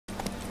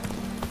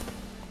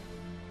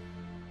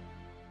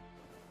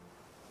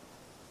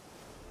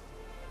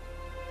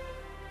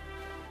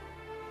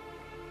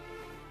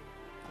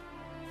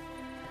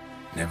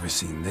Never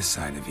seen this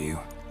side of you.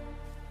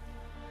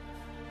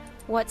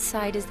 What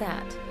side is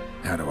that?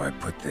 How do I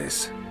put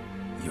this?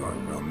 Your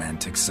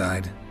romantic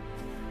side?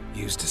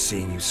 Used to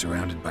seeing you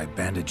surrounded by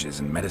bandages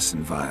and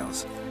medicine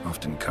vials,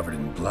 often covered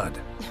in blood.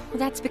 Well,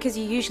 that's because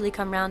you usually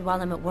come round while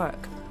I'm at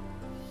work.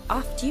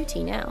 Off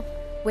duty now.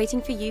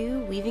 Waiting for you,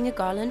 weaving a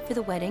garland for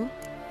the wedding.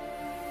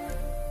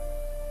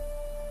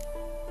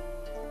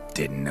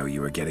 Didn't know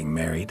you were getting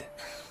married?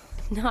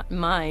 Not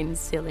mine,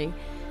 silly.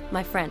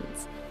 My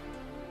friend's.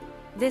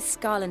 This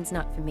garland's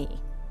not for me.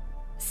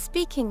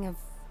 Speaking of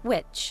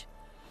which,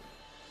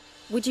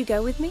 would you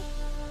go with me?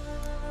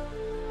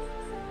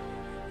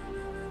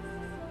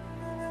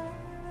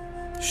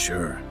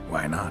 Sure,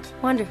 why not?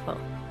 Wonderful.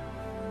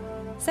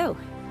 So,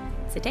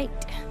 it's a date.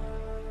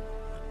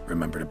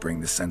 Remember to bring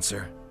the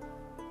censer?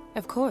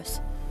 Of course.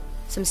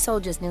 Some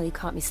soldiers nearly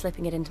caught me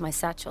slipping it into my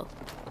satchel.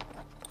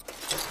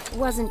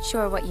 Wasn't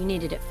sure what you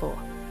needed it for,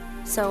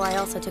 so I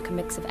also took a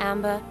mix of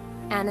amber,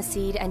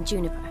 aniseed, and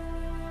juniper.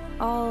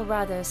 All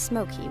rather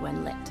smoky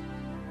when lit.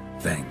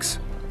 Thanks.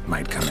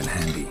 Might come in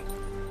handy.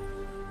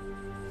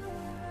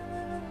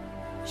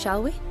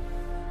 Shall we?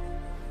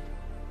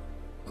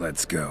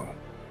 Let's go.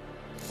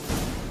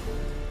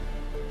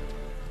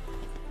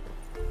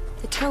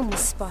 The tome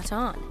was spot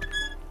on.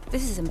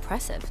 This is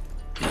impressive.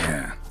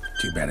 Yeah,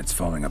 too bad it's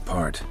falling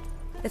apart.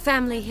 The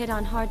family hit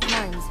on hard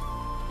times.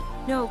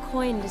 No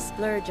coin to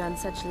splurge on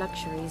such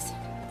luxuries.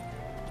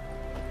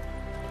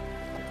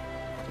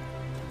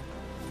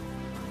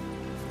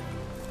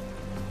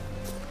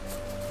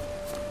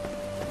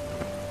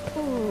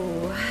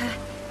 Ooh,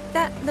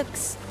 that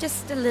looks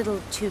just a little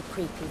too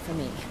creepy for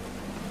me.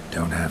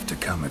 Don't have to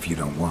come if you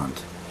don't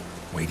want.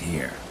 Wait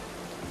here.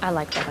 I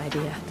like that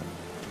idea.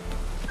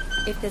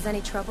 If there's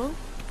any trouble,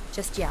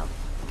 just yell.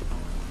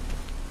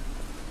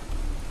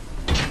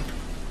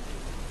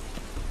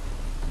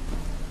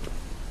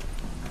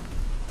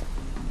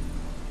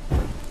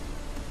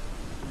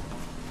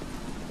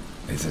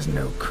 This is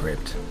no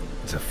crypt.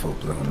 It's a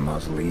full-blown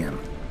mausoleum.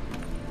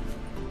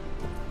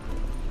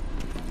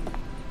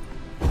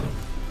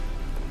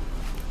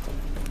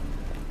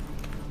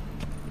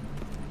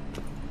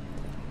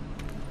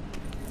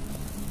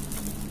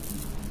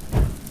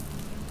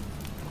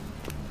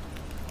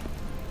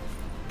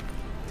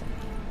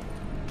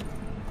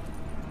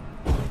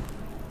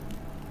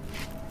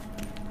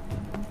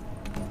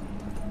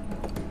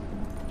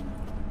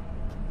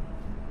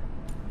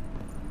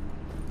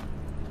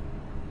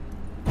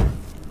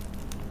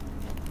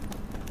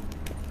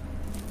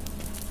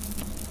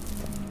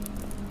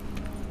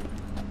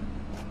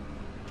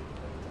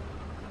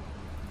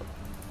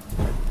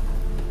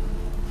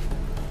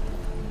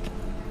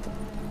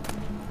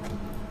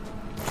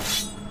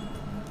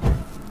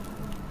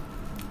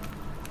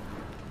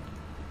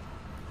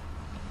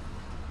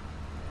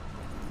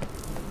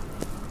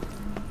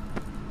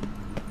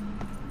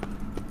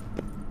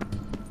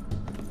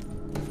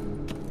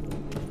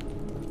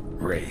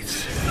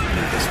 Wraiths.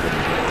 This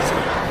wouldn't be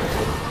easy.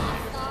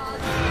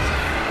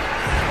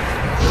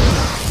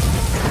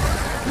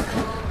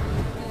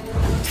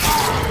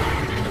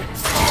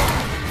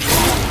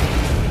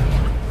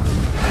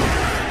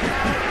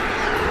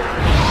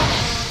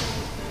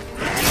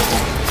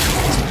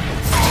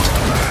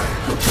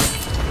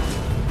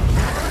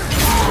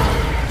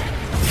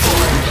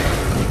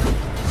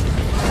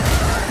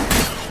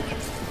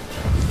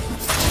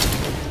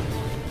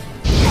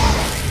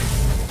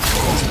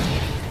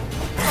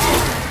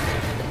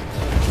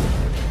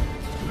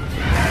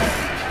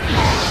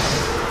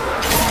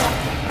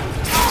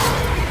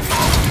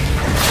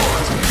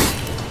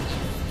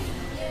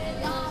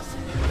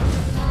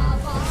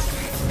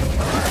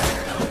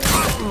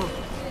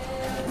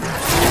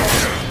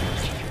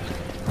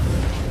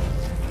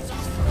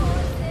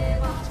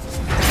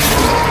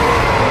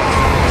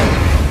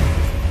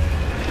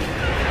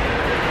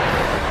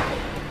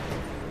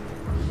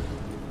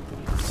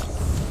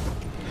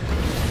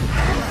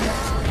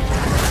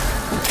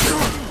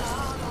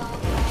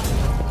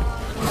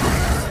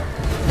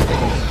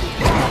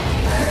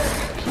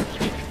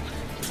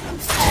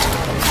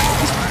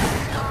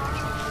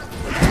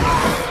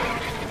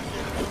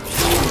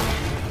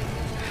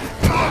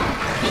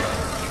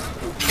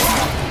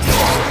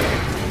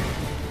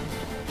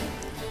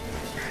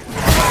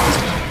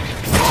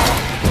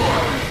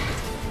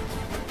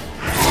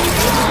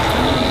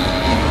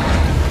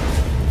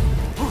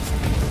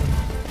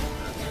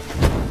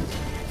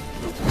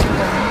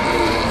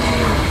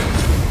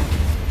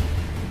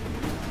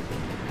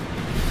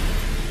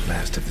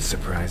 Last of the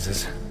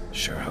surprises?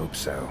 Sure hope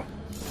so.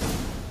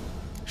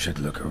 Should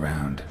look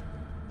around.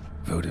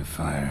 Votive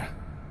fire.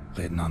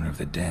 Lit in honor of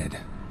the dead.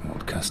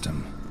 Old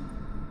custom.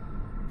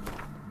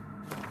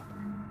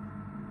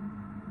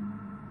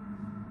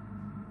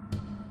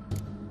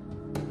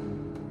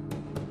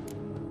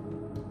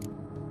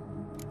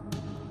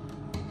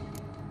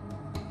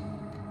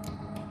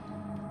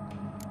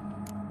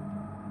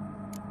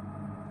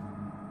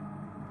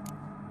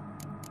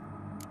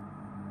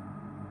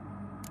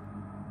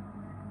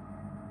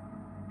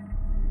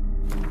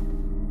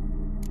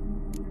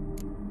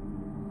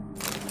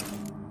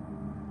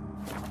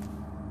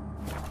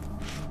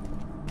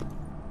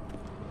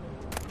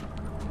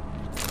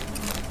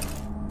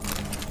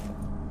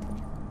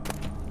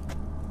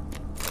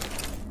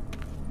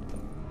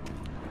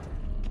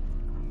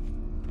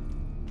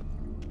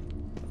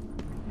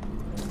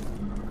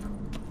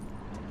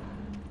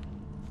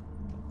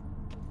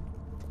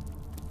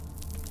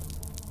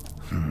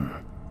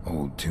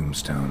 Old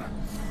tombstone.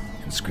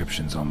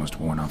 Inscription's almost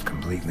worn off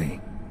completely.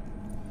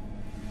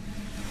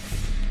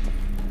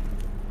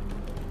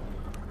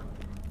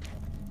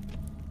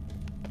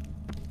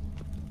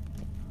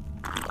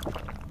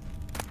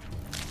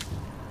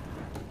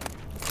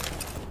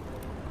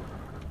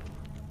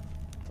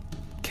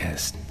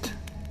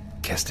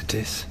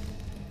 Kestitis?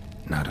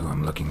 Not who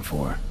I'm looking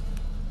for.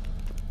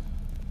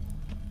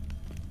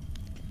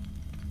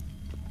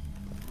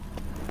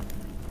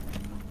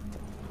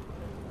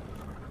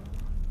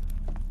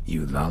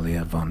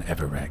 Vlodimir von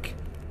Everec.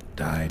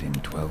 Died in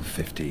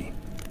 1250.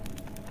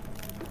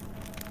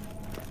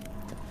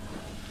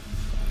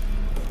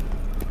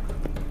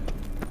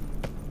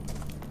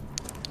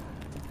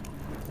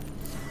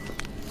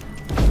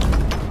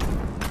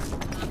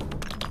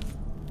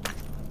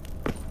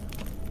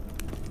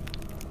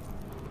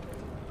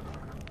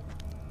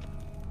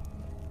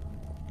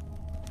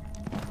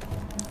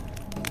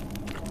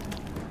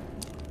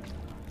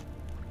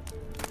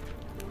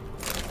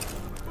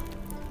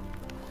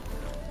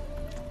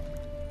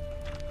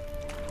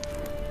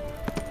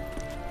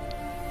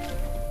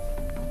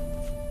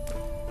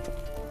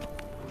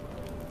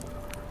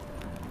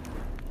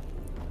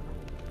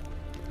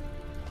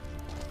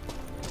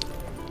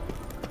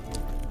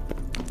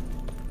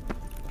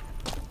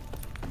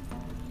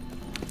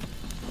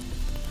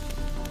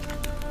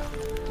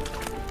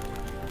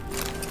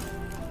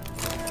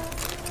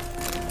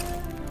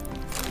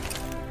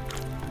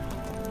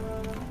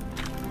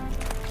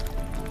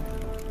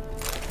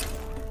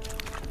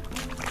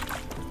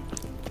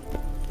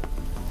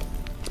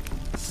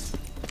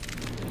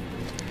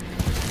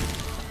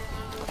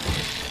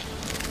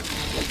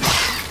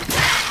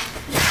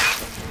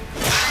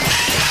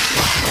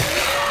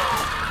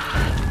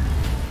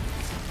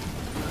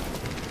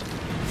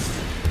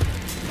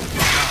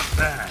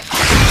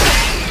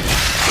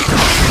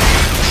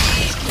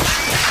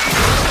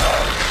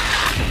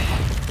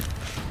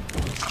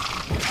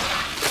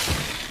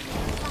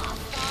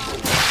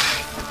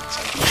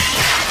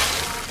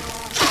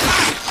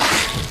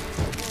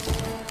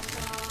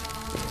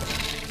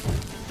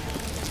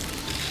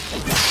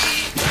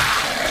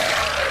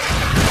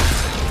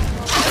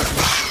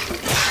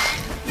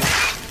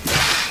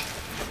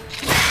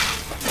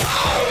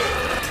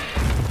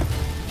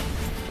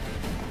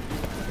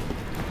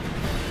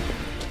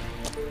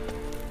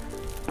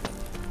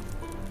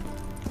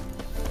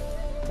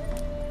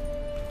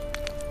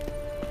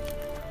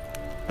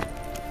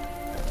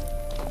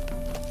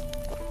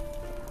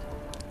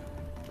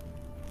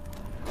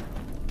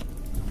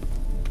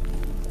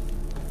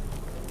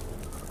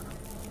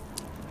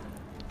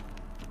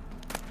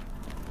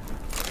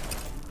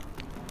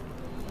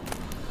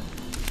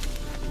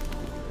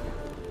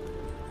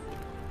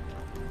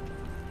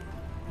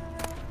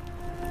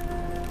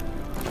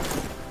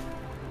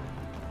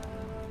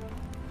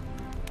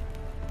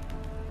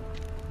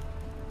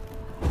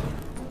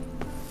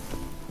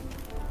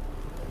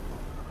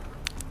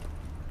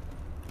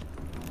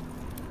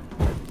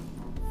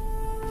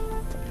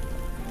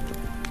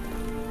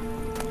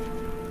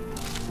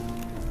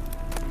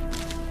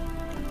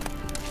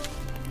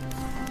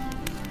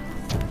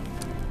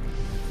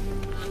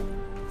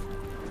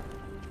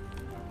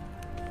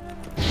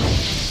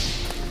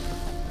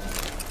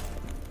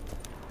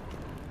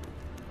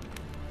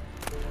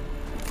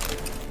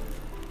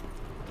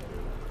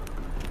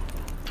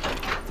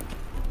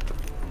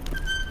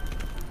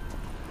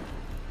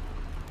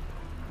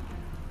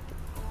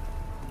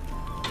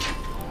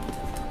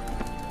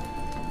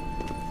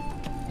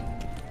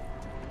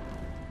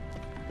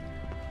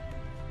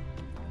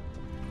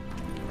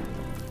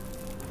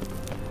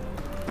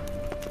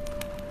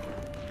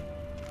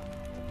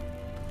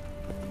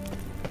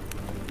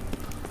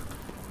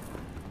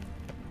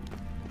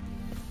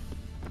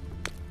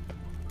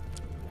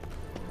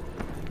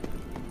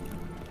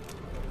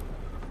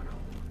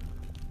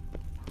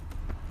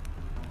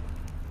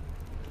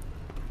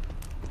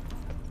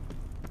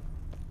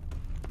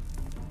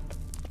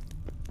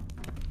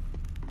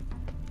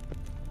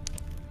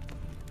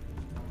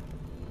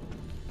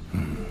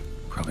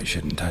 Probably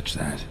shouldn't touch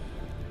that.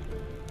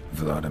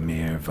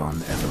 Vlodimir von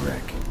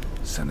Everec,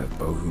 son of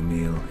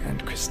Bohumil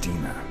and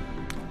Christina.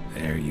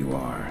 There you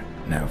are.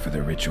 Now for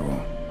the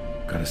ritual.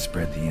 Gotta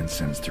spread the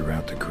incense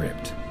throughout the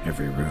crypt,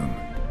 every room.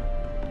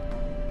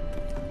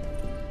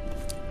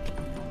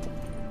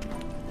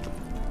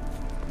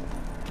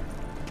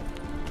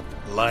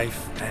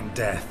 Life and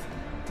death,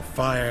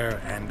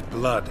 fire and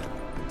blood.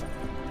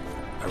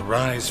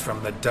 Arise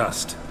from the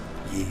dust,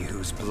 ye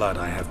whose blood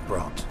I have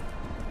brought.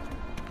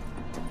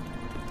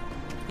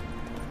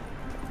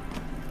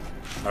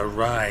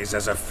 Arise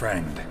as a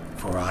friend,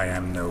 for I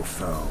am no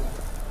foe.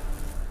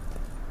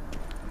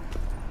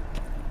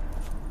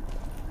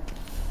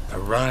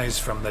 Arise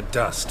from the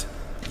dust,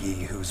 ye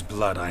whose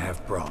blood I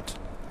have brought.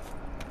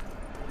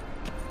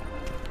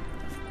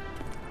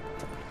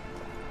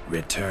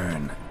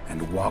 Return,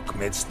 and walk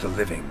midst the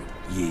living,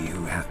 ye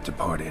who hath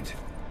departed.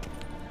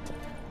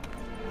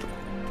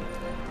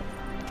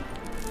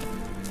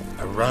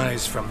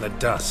 Arise from the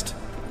dust,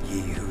 ye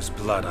whose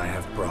blood I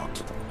have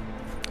brought.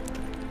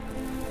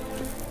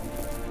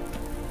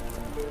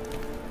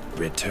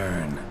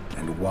 Return,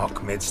 and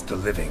walk midst the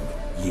living,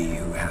 ye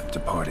who hath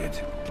departed.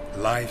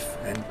 Life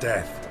and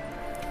death,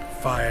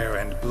 fire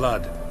and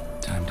blood.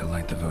 Time to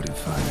light the votive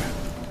fire.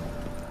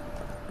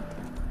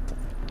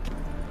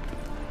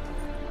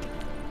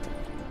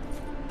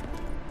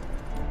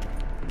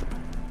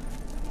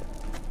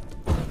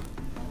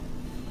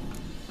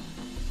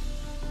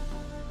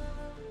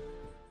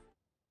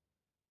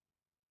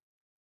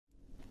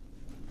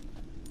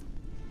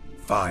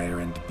 Fire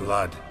and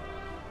blood,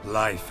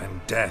 life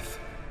and death.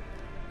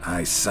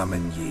 I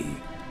summon ye,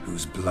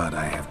 whose blood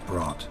I have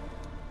brought.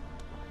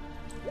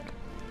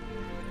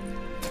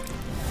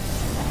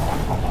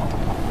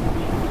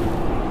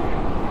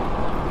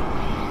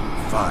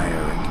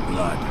 Fire and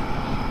blood,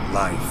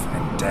 life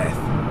and death.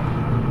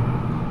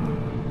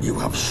 You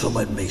have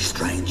summoned me,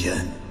 stranger.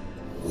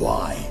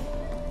 Why?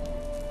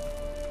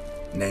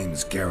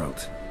 Name's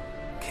Geralt.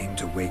 Came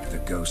to wake the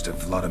ghost of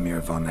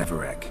Vlodimir von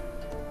Everec.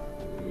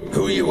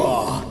 Who you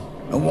are,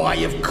 and why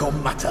you've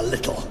come matter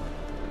little.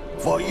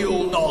 For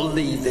you'll not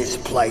leave this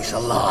place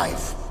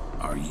alive.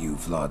 Are you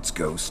Vlod's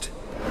ghost?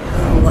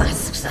 Who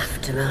asks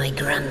after my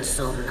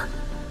grandson?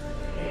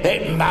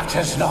 It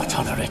matters not,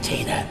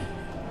 Honoratina.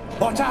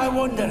 What I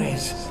wonder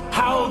is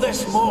how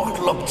this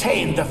mortal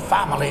obtained the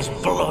family's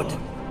blood.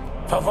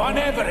 For von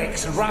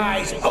Everec's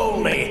rise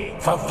only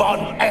for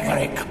von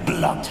Everec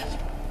blood.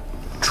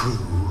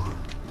 True.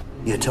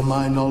 Yet to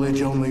my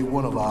knowledge, only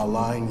one of our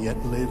line yet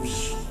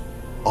lives.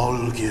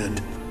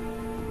 Olgierd.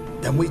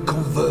 Then we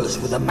converse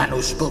with the man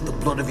who spilt the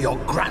blood of your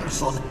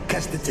grandson,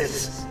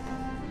 Kestitis.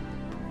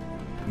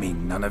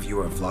 Mean none of you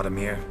are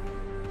Vlodimir?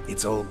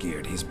 It's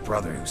Olgierd, his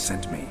brother, who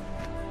sent me.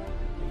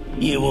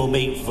 You will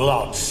meet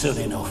Vlad soon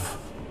enough.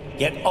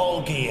 Yet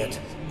Olgierd,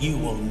 you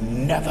will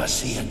never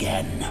see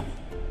again.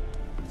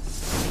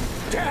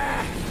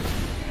 Death!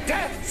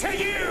 Death to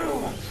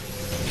you!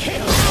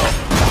 Kill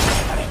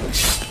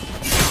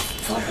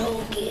For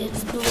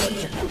Olgierd's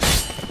blood.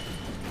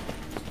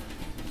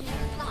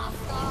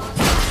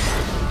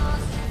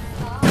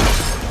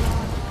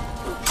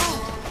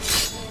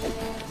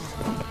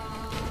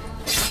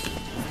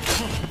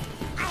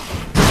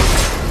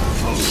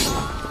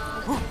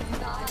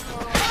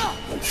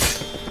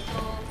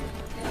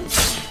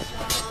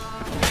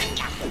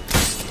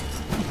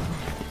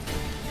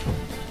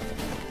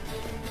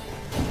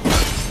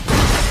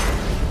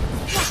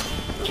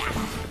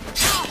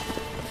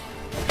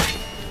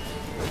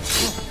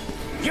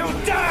 You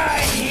die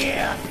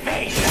here,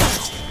 failure!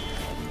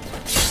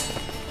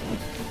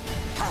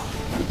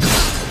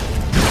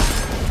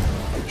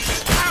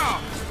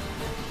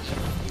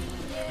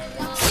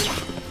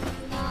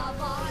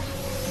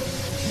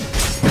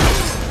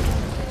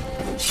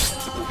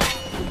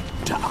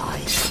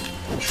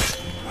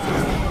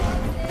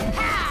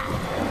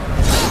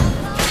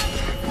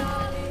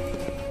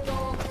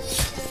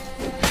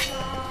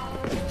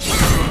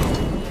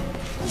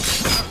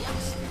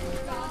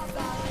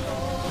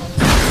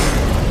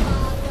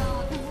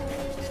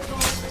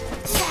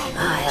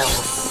 I'll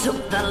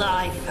suck the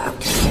life out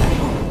of you.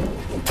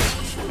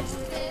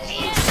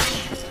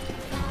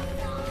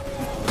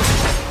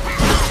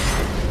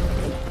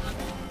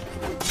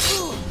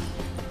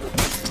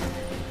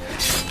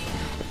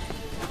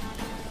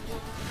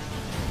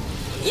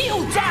 You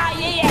die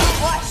here,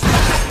 what's that?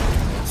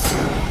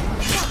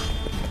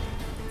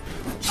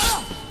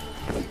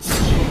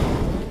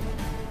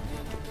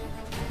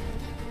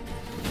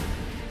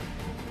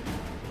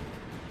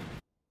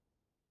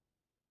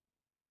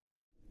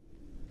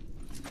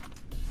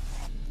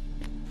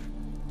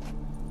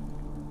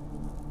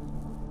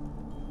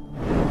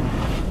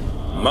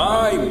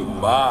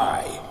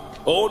 My.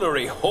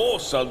 Ornery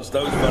whoresons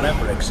those von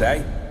Everecs,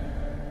 eh?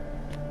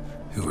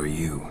 Who are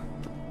you?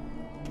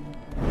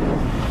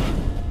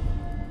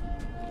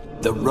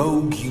 The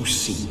rogue you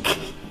seek.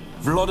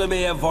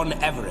 Vlodimir von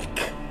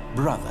Everec,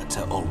 brother to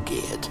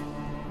Olgierd.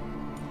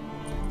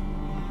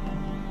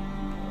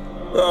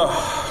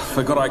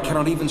 Forgot I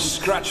cannot even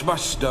scratch my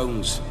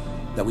stones.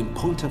 Though in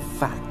point of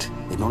fact,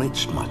 they've not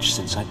itched much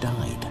since I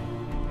died.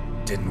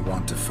 Didn't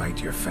want to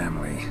fight your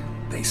family.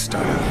 They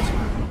started it.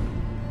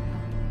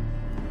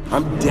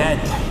 I'm dead,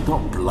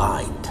 not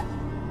blind.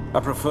 I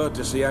preferred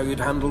to see how you'd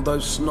handle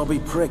those snobby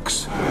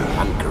pricks.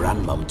 And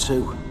Grandmum,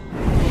 too.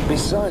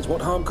 Besides, what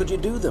harm could you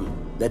do them?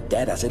 They're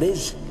dead as it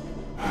is.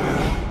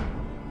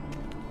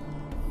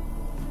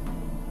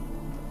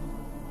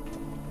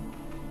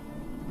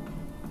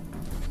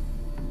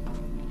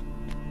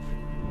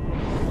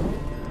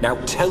 Now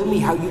tell me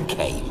how you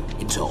came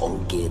into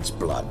Olgierd's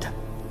blood.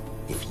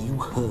 If you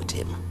hurt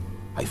him,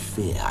 I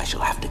fear I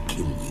shall have to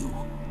kill you.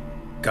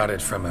 Got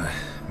it from a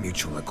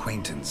mutual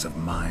acquaintance of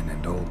mine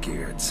and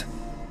Olgierd's.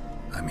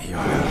 I'm here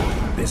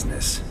on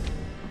business.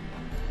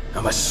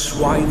 I'm a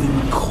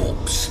swiving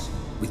corpse,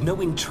 with no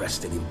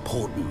interest in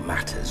important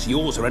matters,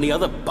 yours or any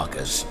other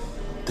buggers.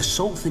 The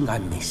sole thing I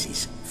miss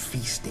is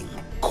feasting,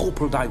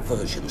 corporal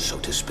diversion, so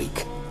to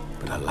speak.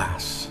 But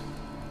alas...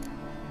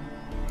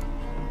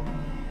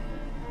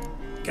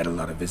 Get a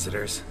lot of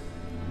visitors?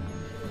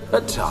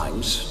 At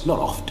times, not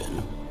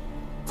often.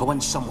 For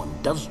when someone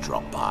does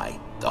drop by,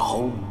 the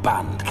whole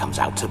band comes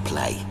out to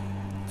play.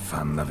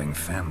 Fun-loving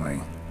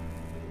family.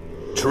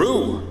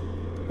 True.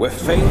 We're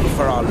famed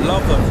for our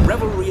love of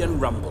revelry and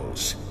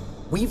rumbles.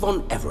 We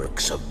von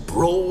Everecs have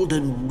brawled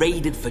and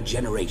raided for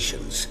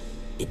generations.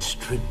 It's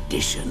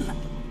tradition.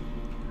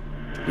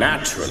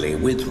 Naturally,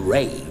 with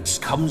raids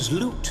comes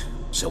loot,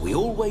 so we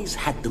always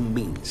had the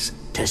means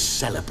to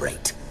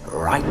celebrate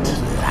right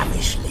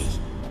lavishly.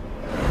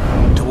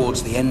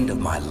 Towards the end of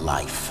my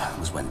life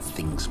was when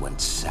things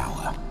went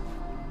sour.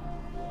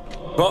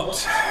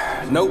 But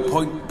no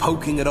point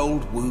poking at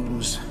old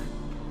wounds.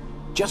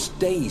 Just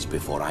days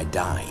before I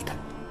died,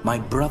 my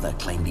brother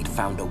claimed he'd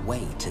found a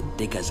way to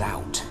dig us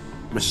out,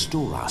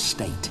 restore our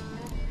state.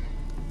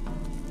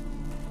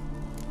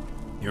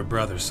 Your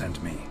brother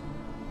sent me.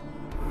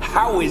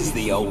 How is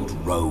the old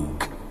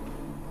rogue?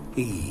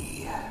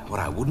 What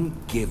I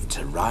wouldn't give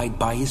to ride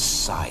by his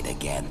side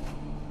again.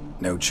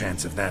 No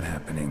chance of that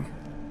happening.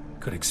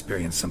 Could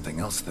experience something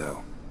else,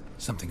 though.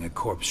 Something a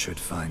corpse should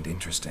find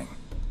interesting.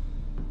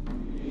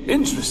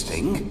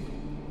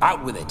 Interesting?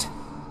 Out with it.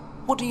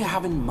 What do you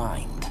have in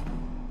mind?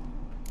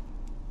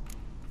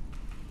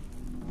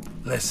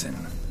 Listen,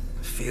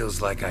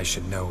 feels like I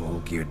should know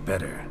Olgierd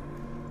better.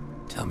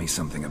 Tell me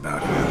something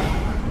about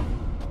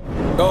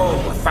him.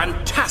 Oh, a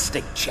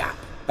fantastic chap.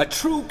 A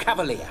true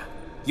cavalier.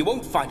 You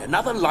won't find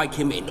another like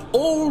him in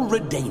all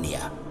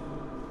Redania.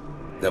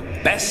 The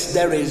best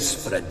there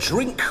is for a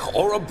drink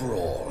or a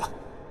brawl.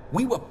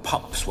 We were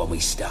pups when we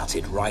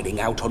started riding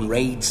out on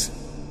raids.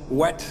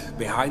 Wet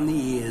behind the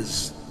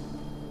ears.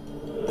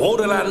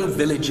 Borderland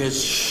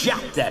villagers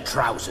shat their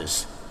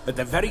trousers at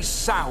the very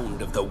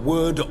sound of the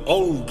word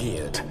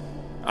Olgierd.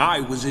 I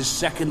was his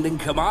second in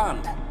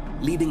command,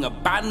 leading a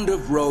band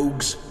of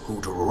rogues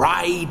who'd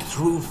ride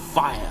through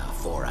fire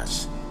for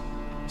us.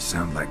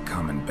 Sound like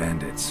common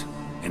bandits.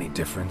 Any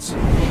difference?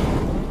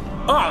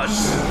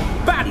 Us?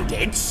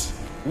 Bandits?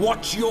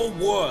 Watch your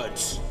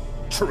words.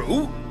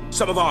 True,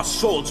 some of our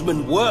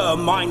swordsmen were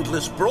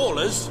mindless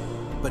brawlers,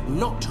 but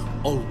not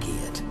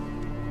Olgierd.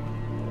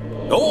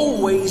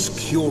 Always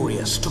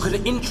curious, took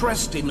an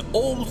interest in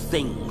all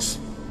things.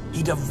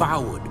 He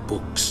devoured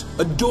books,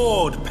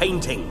 adored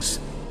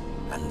paintings,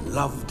 and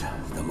loved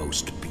the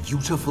most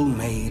beautiful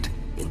maid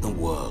in the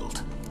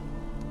world.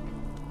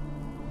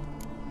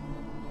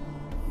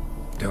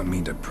 Don't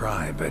mean to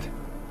pry, but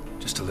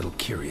just a little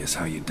curious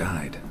how you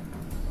died.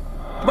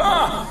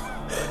 Ah!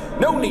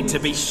 No need to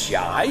be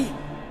shy.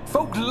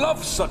 Folk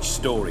love such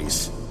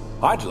stories.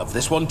 I'd love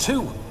this one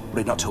too,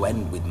 were it not to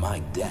end with my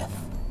death.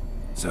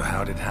 So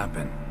how'd it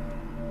happen?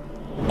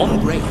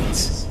 On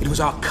raids, it was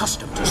our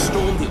custom to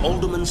storm the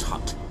alderman's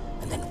hut,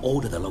 and then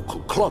order the local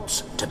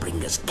clubs to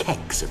bring us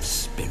kegs of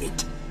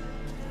spirit.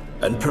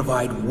 And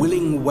provide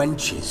willing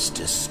wenches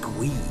to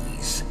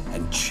squeeze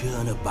and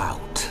churn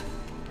about.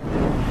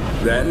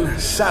 Then,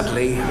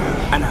 sadly,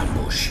 an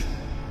ambush.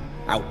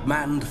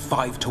 Outmanned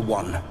 5 to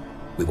 1.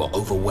 We were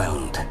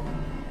overwhelmed.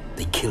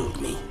 They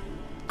killed me.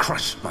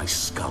 Crushed my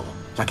skull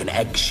like an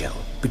eggshell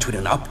between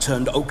an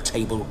upturned oak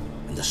table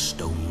and the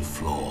stone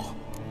floor.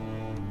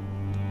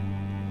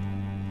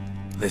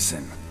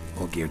 Listen,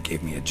 Olgierd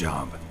gave me a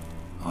job.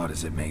 Odd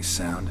as it may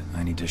sound,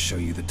 I need to show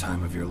you the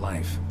time of your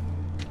life.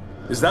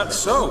 Is that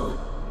so?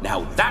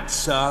 Now that,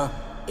 sir,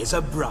 is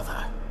a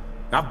brother.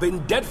 I've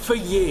been dead for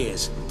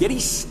years, yet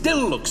he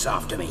still looks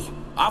after me,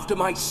 after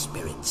my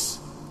spirits.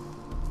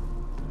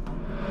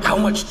 How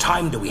much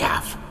time do we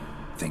have?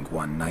 Think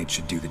one night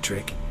should do the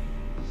trick?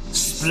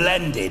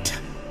 Splendid.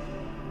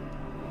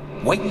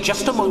 Wait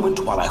just a moment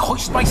while I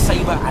hoist my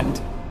saber and...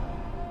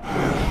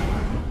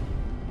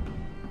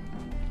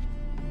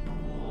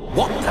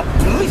 What the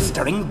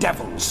blistering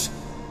devils?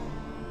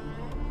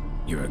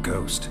 You're a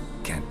ghost.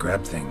 Can't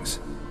grab things.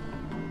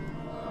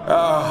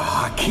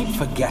 I keep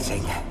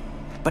forgetting.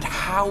 But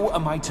how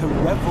am I to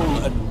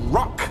revel and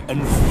rock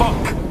and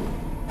fuck?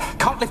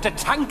 Can't lift a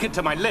tankard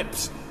to my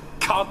lips.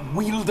 Can't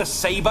wield a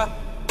saber.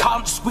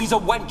 Can't squeeze a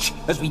wench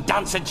as we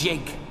dance a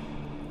jig.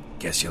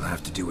 Guess you'll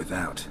have to do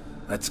without.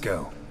 Let's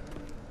go.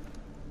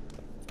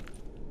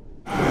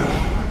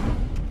 I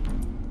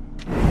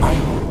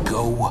will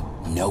go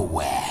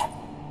nowhere.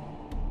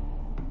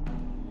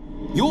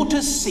 You're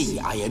to see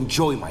I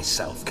enjoy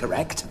myself,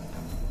 correct?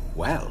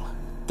 Well,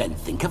 then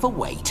think of a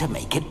way to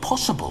make it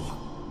possible.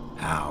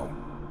 How?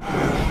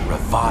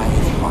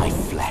 Revive my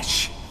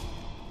flesh.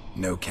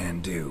 No can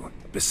do.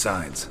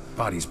 Besides,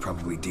 body's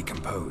probably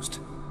decomposed.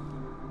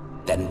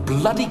 Then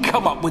bloody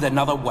come up with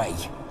another way.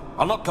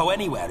 I'll not go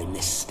anywhere in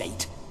this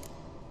state.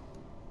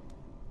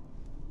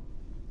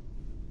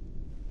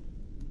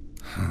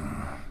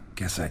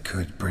 Guess I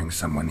could bring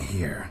someone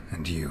here,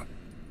 and you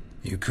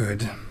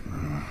could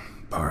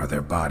borrow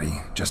their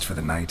body just for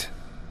the night.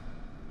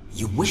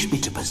 You wish me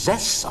to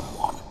possess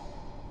someone?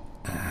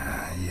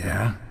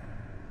 Yeah?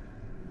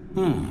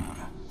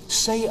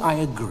 Say I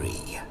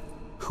agree.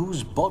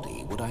 Whose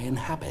body would I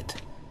inhabit?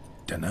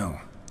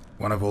 Dunno.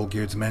 One of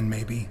Olgierd's men,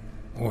 maybe?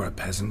 Or a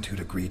peasant who'd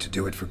agree to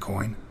do it for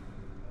coin?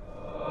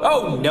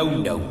 Oh,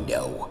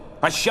 no.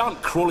 I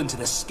shan't crawl into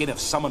the skin of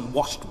some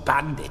unwashed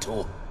bandit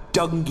or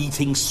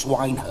dung-eating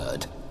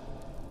swineherd.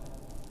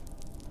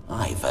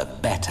 I've a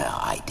better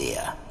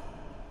idea.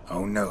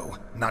 Oh no,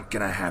 not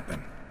gonna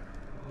happen.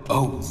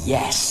 Oh,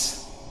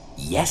 yes.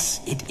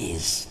 Yes, it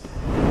is.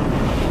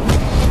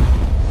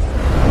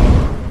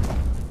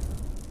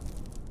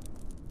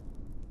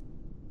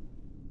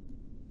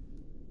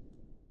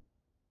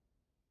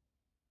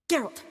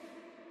 Geralt,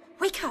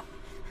 wake up!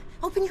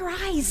 Open your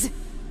eyes!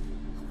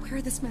 Where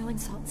are the smelling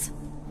salts?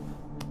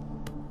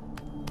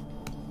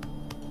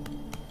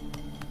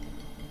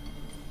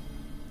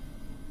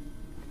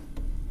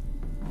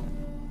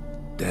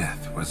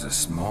 Death was a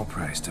small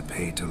price to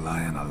pay to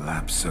lie on a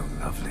lap so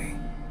lovely,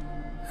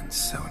 and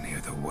so near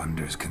the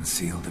wonders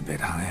concealed a bit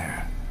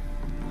higher.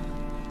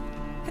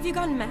 Have you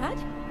gone mad?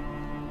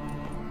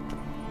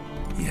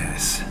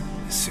 Yes,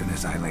 as soon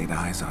as I laid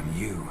eyes on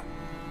you,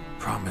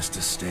 promised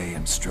to stay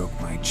and stroke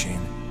my chin,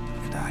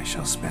 and I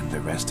shall spend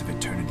the rest of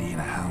eternity in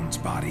a hound's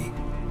body,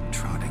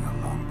 trotting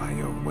along by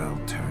your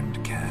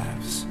well-turned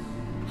calves.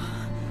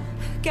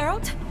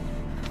 Geralt?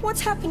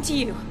 What's happened to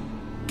you?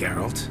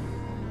 Geralt?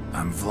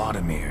 I'm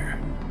Vlodimir.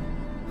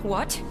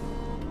 What?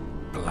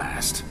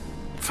 Blast.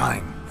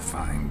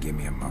 Fine, give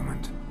me a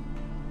moment.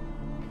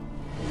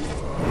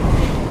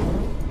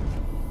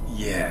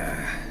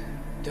 Yeah,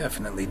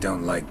 definitely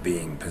don't like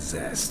being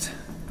possessed.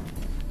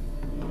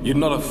 You'd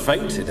not have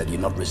fainted had you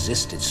not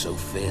resisted so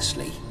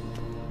fiercely.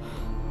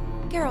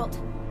 Geralt,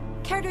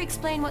 care to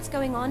explain what's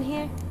going on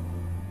here?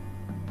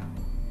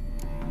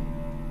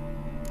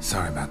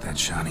 Sorry about that,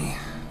 Shani.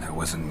 That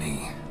wasn't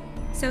me.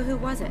 So who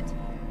was it?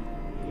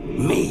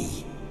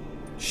 Me?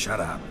 Shut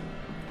up.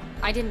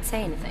 I didn't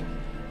say anything.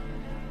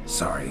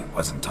 Sorry,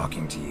 wasn't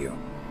talking to you.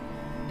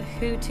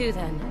 Who to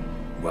then?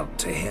 Well,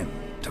 to him.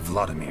 To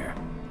Vlodimir.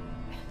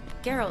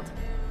 Geralt,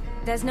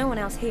 there's no one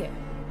else here.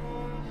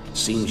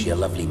 Seems your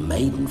lovely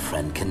maiden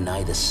friend can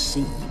neither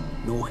see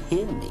nor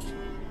hear me.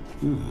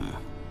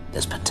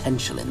 There's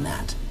potential in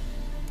that.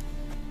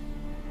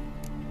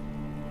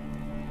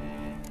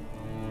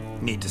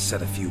 Need to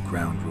set a few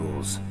ground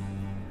rules.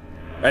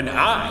 And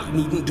I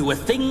needn't do a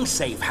thing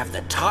save have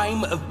the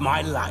time of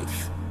my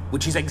life,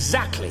 which is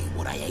exactly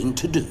what I aim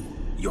to do.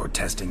 You're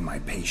testing my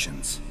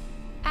patience.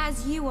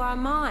 As you are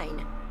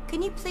mine.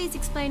 Can you please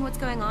explain what's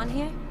going on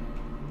here?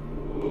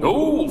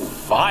 Oh,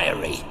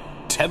 fiery.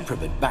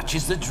 Temperament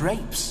matches the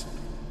drapes.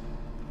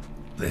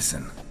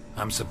 Listen,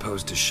 I'm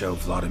supposed to show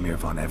Vlodimir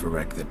von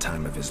Everec the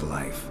time of his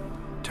life.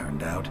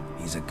 Turned out,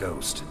 he's a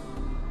ghost.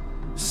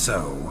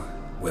 So,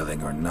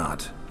 willing or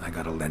not, I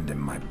gotta lend him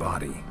my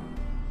body.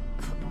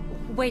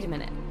 Wait a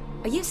minute.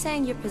 Are you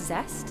saying you're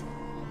possessed?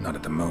 Not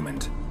at the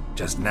moment.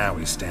 Just now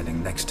he's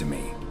standing next to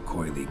me,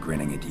 coyly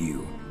grinning at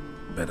you.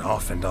 But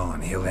off and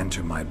on, he'll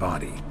enter my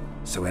body.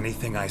 So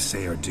anything I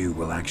say or do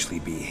will actually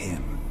be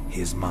him.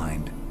 His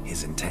mind,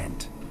 his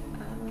intent.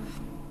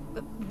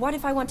 What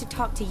if I want to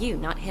talk to you,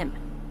 not him?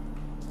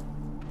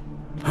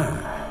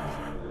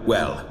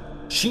 Well,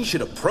 she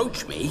should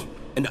approach me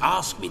and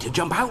ask me to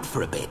jump out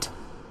for a bit.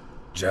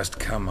 Just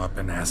come up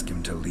and ask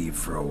him to leave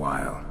for a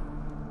while.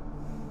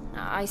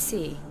 I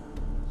see.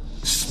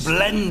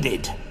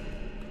 Splendid!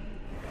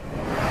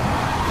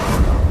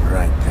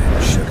 Right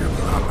then, Sugar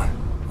Plum.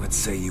 What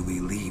say you we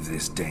leave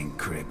this dank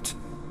crypt?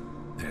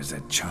 There's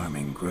a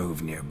charming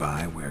grove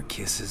nearby where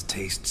kisses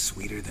taste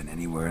sweeter than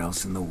anywhere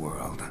else in the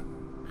world.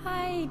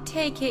 I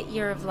take it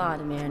you're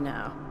Vlodimir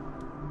now.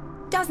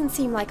 Doesn't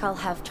seem like I'll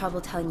have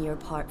trouble telling you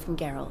apart from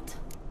Geralt.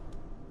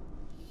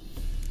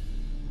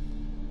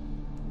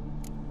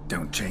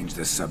 Don't change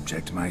the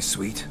subject, my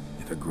sweet.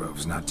 If a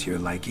grove's not to your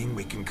liking,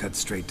 we can cut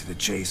straight to the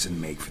chase and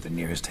make for the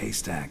nearest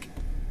haystack.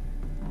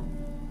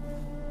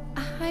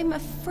 I'm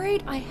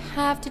afraid I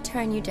have to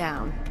turn you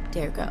down,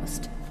 dear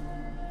ghost.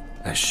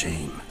 A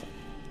shame.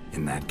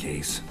 In that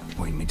case,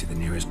 point me to the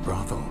nearest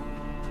brothel.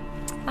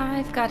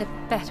 I've got a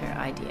better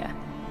idea.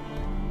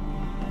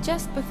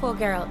 Just before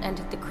Geralt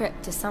entered the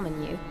crypt to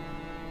summon you,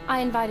 I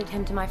invited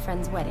him to my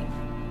friend's wedding.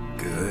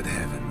 Good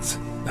heavens.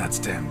 That's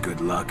damn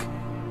good luck.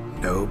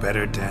 No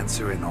better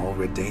dancer in all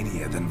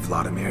Redania than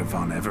Vlodimir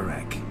von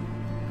Everec.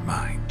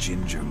 My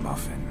ginger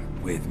muffin.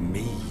 With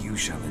me, you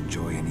shall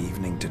enjoy an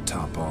evening to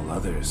top all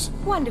others.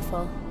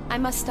 Wonderful. I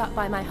must stop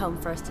by my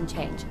home first and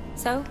change.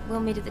 So, we'll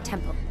meet at the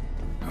temple.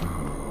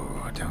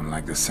 Oh, I don't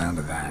like the sound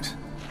of that.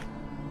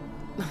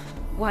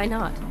 Why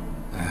not?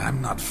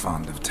 I'm not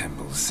fond of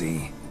temples,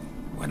 see?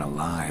 When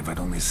alive, I'd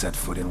only set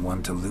foot in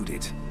one to loot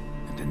it.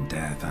 And in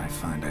death, I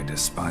find I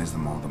despise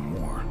them all the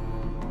more.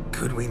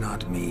 Could we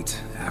not meet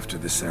after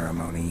the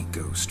ceremony,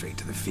 go straight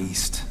to the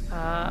feast?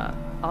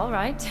 All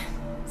right.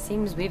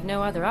 Seems we've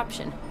no other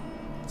option.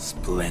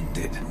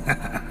 Splendid.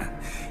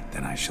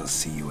 Then I shall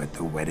see you at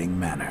the wedding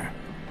manor.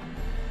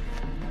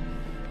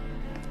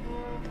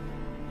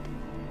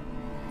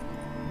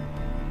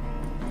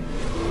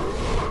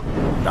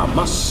 I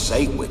must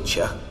say,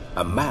 Witcher,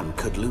 a man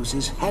could lose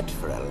his head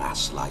for a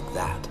lass like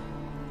that.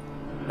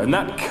 And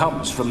that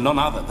comes from none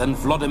other than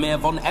Vlodimir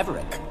von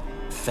Everec,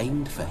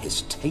 famed for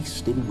his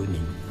taste in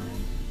women.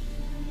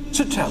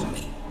 So tell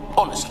me,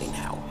 honestly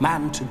now,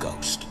 man to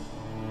ghost,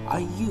 are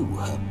you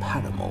her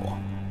paramour?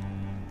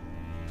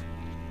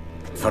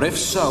 For if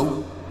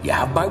so, you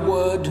have my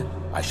word,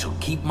 I shall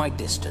keep my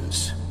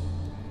distance.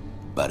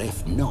 But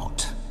if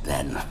not,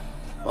 then...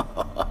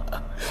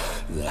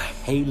 the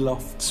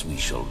haylofts we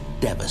shall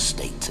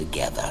devastate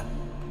together.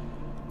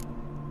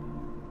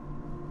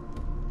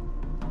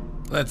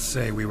 Let's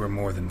say we were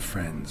more than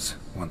friends,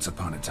 once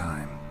upon a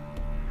time.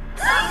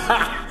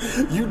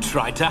 You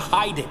tried to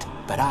hide it,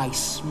 but I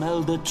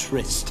smelled a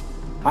tryst.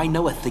 I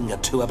know a thing or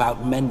two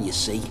about men, you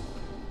see.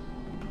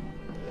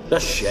 A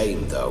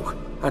shame, though.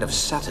 I'd have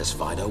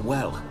satisfied her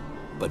well,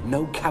 but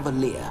no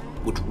cavalier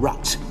would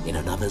rut in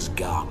another's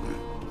garden.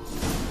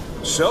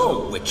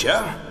 So,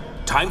 Witcher,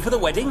 time for the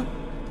wedding?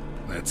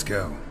 Let's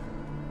go.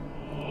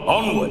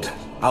 Onward!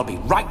 I'll be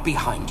right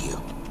behind you.